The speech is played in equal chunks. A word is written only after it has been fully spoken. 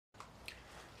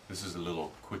This is a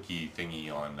little quickie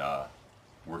thingy on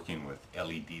working with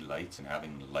LED lights and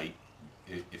having light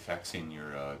effects in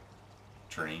your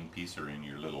terrain piece or in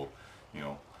your little,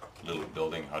 little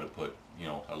building. How to put,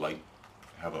 a light,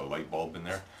 have a light bulb in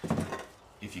there.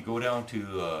 If you go down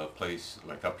to a place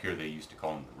like up here, they used to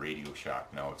call them the Radio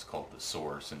Shack. Now it's called the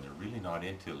Source, and they're really not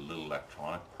into little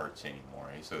electronic parts anymore.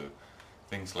 So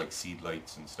things like seed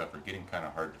lights and stuff are getting kind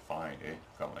of hard to find.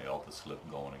 Got my Alta slip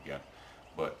going again,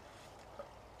 but.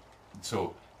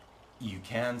 So you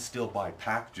can still buy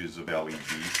packages of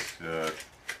LEDs,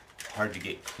 hard to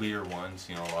get clear ones,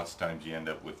 lots of times you end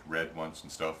up with red ones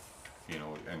and stuff, and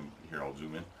here I'll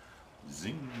zoom in,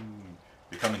 zing,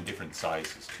 they come in different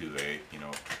sizes too,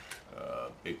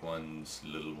 big ones,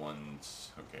 little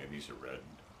ones, okay, these are red,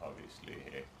 obviously,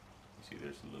 you see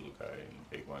there's the little guy and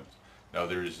big ones. Now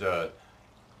there's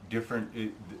different,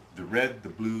 the red, the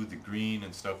blue, the green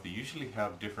and stuff, they usually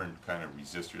have different kind of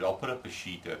resistors. I'll put up a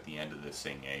sheet at the end of this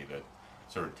thing, that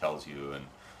sort of tells you, and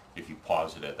if you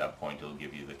pause it at that point it'll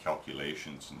give you the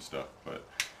calculations and stuff. But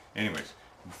anyways,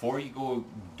 before you go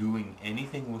doing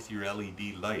anything with your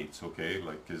LED lights, okay,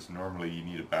 like, because normally you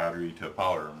need a battery to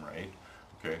power them, right?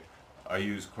 Okay,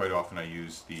 quite often I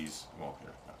use these, well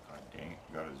here, God dang it,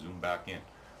 gotta zoom back in.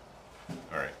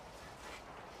 Alright.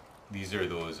 These are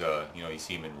those, you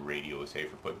see them in radios, say,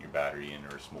 for putting your battery in,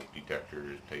 or a smoke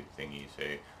detector type thingy,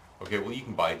 say. Okay, well you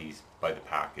can buy these by the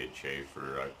package,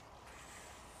 for,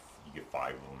 you get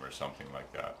 5 of them or something like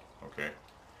that, okay?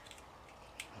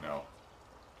 Now,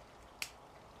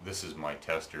 this is my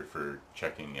tester for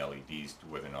checking LEDs to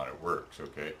whether or not it works,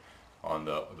 okay? On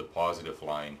the positive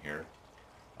line here,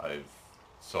 I've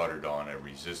soldered on a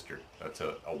resistor. That's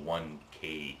a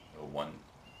 1K,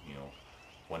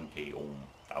 1K ohm.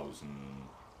 1000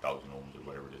 ohms or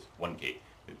whatever it is, 1K.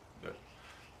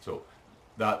 So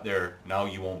that there, now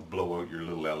you won't blow out your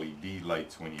little LED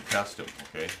lights when you test them,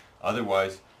 okay?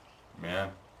 Otherwise,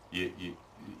 man,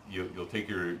 you'll take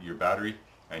your battery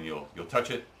and you'll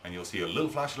touch it and you'll see a little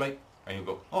flashlight and you'll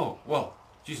go, oh well,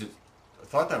 Jesus, I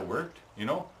thought that worked,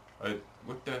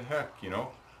 what the heck,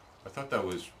 I thought that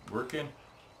was working.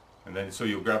 And then so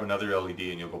you'll grab another LED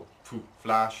and you'll go poof,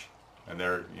 flash. And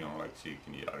there, like, see, I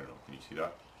don't know, can you see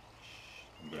that?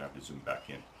 I'm going to have to zoom back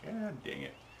in. Yeah, dang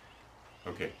it.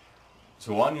 Okay,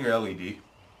 so on your LED,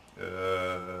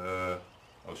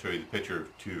 I'll show you the picture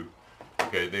of 2.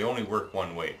 Okay, they only work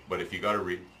one way, but if you got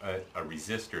a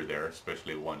resistor there,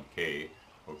 especially 1K,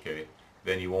 okay,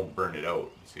 then you won't burn it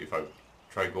out. See, if I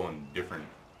try going different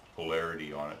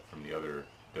polarity on it from the other, it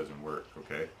doesn't work,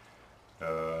 okay?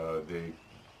 I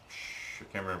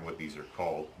can't remember what these are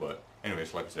called, but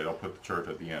anyways, like I said, I'll put the chart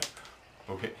at the end.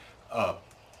 Okay,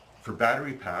 for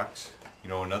battery packs,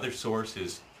 another source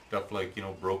is stuff like,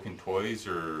 broken toys,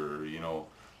 or,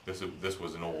 this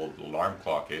was an old alarm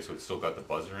clock, so it's still got the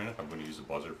buzzer in it. I'm going to use a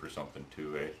buzzer for something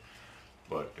too,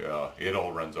 but it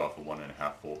all runs off of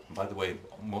 1.5 volt. And by the way,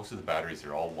 most of the batteries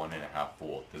are all 1.5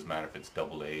 volt. Doesn't matter if it's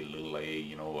double A, little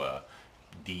a,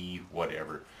 D,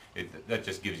 whatever. That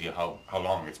just gives you how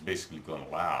long it's basically going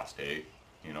to last,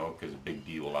 because a big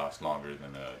D will last longer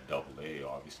than a double A,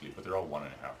 obviously, but they're all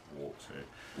 1.5 volts,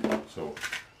 So,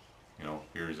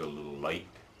 here's a little light.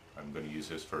 I'm going to use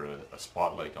this for a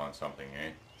spotlight on something,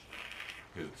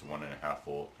 because it's a 1.5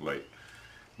 volt light.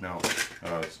 Now,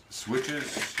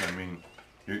 switches, I mean,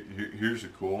 here's a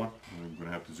cool one. I'm going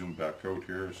to have to zoom back out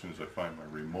here as soon as I find my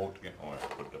remote again. Oh, I have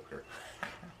to put it up here.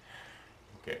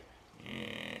 Okay.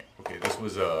 Okay, this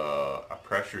was a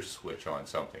pressure switch on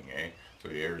something, so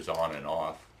the air's on and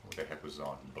off. What the heck was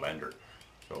on? Blender.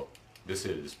 So this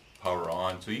is power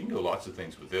on. So you can do lots of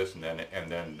things with this, and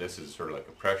then this is sort of like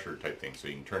a pressure type thing. So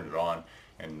you can turn it on,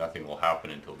 and nothing will happen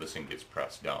until this thing gets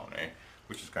pressed down,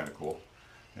 which is kind of cool.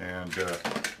 And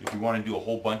if you want to do a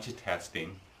whole bunch of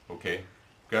testing, okay,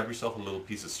 grab yourself a little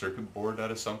piece of circuit board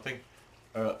out of something.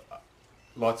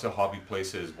 Lots of hobby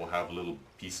places will have little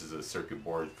pieces of circuit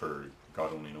board for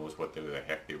God only knows what the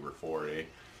heck they were for,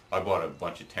 I bought a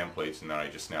bunch of templates, and then I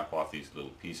just snap off these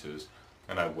little pieces,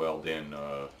 and I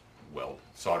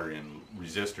solder in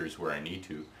resistors where I need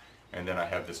to, and then I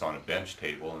have this on a bench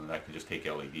table, and I can just take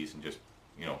LEDs and just,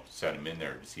 set them in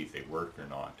there to see if they work or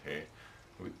not,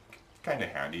 It's kind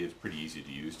of handy. It's pretty easy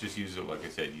to use. Just use it, like I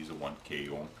said, use a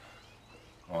 1K ohm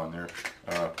on there.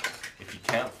 If you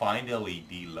can't find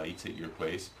LED lights at your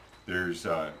place, there's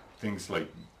things like,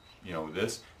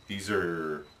 these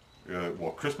are,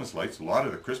 well, Christmas lights. A lot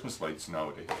of the Christmas lights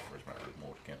nowadays, where's my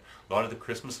remote again? A lot of the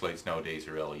Christmas lights nowadays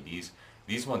are LEDs.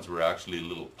 These ones were actually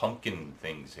little pumpkin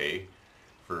things,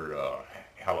 for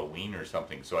Halloween or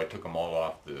something. So I took them all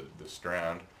off the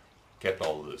strand, kept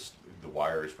all the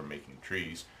wires from making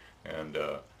trees, and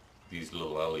these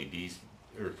little LEDs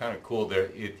are kind of cool.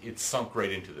 It's sunk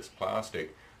right into this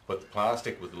plastic, but the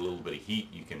plastic with a little bit of heat,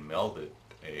 you can melt it,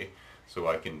 eh? So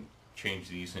I can change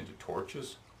these into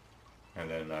torches. And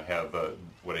then I have,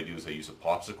 what I do is I use a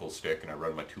popsicle stick and I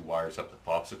run my 2 wires up the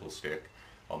popsicle stick.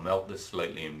 I'll melt this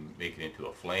slightly and make it into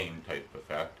a flame type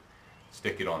effect.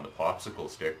 Stick it on the popsicle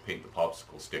stick, paint the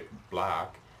popsicle stick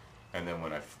black, and then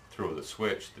when I throw the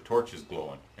switch, the torch is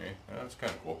glowing. Eh? That's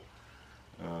kind of cool.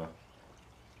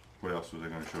 What else was I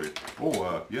going to show you?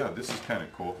 Oh, yeah, this is kind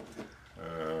of cool.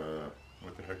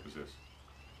 What the heck was this?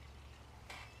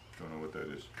 Don't know what that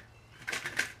is.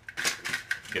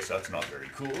 Guess that's not very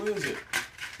cool, is it?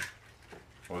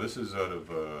 Well, this is out of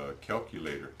a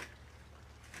calculator.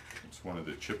 It's one of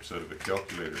the chips out of a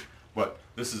calculator. But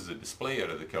this is a display out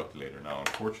of the calculator. Now,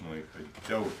 unfortunately, I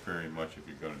doubt very much if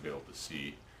you're going to be able to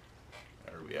see.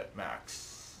 Are we at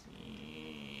max?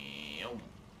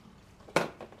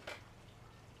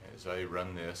 As I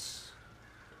run this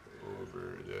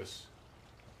over this,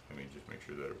 let me just make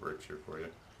sure that it works here for you.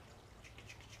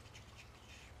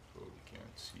 Oh, we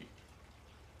can't see.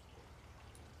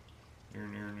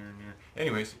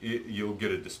 Anyways, you'll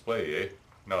get a display, eh?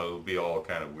 Now it'll be all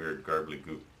kind of weird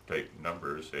garbly-goop type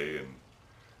numbers, eh? And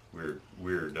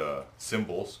weird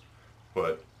symbols.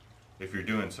 But if you're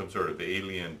doing some sort of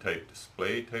alien type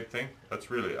display type thing, that's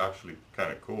really actually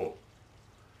kind of cool.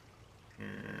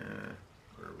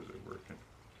 Where was it working?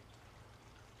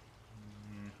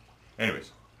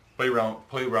 Anyways, play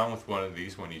around with one of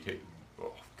these when you take.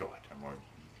 Oh God, I'm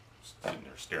sitting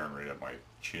there staring right at my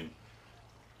chin.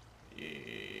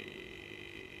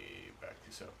 Back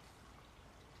this up.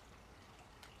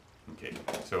 Okay,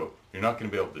 so you're not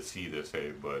going to be able to see this,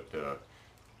 hey, but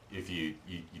if you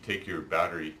take your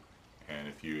battery and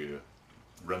if you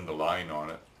run the line on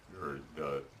it, or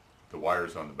the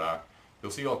wires on the back,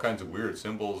 you'll see all kinds of weird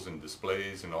symbols and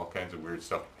displays and all kinds of weird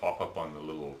stuff pop up on the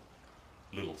little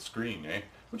screen, eh?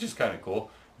 Which is kind of cool.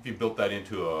 If you built that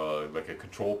into like a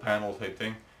control panel type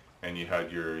thing, and you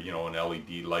had your, an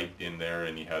LED light in there,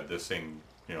 and you had this thing,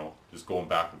 just going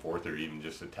back and forth, or even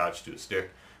just attached to a stick.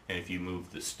 And if you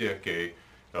move the stick,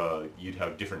 you'd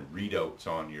have different readouts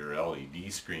on your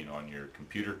LED screen on your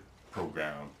computer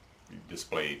program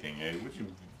display thing, which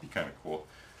would be kind of cool.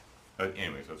 But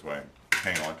anyways, that's why I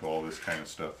hang on to all this kind of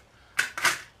stuff.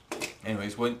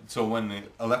 Anyways, when the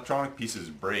electronic pieces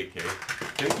break,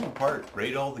 take them apart,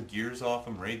 raid all the gears off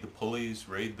them, raid the pulleys,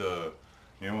 raid the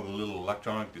the little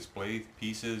electronic display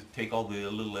pieces, take all the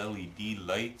little LED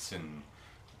lights and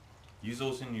use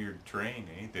those in your terrain,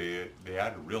 eh? They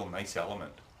add a real nice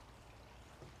element.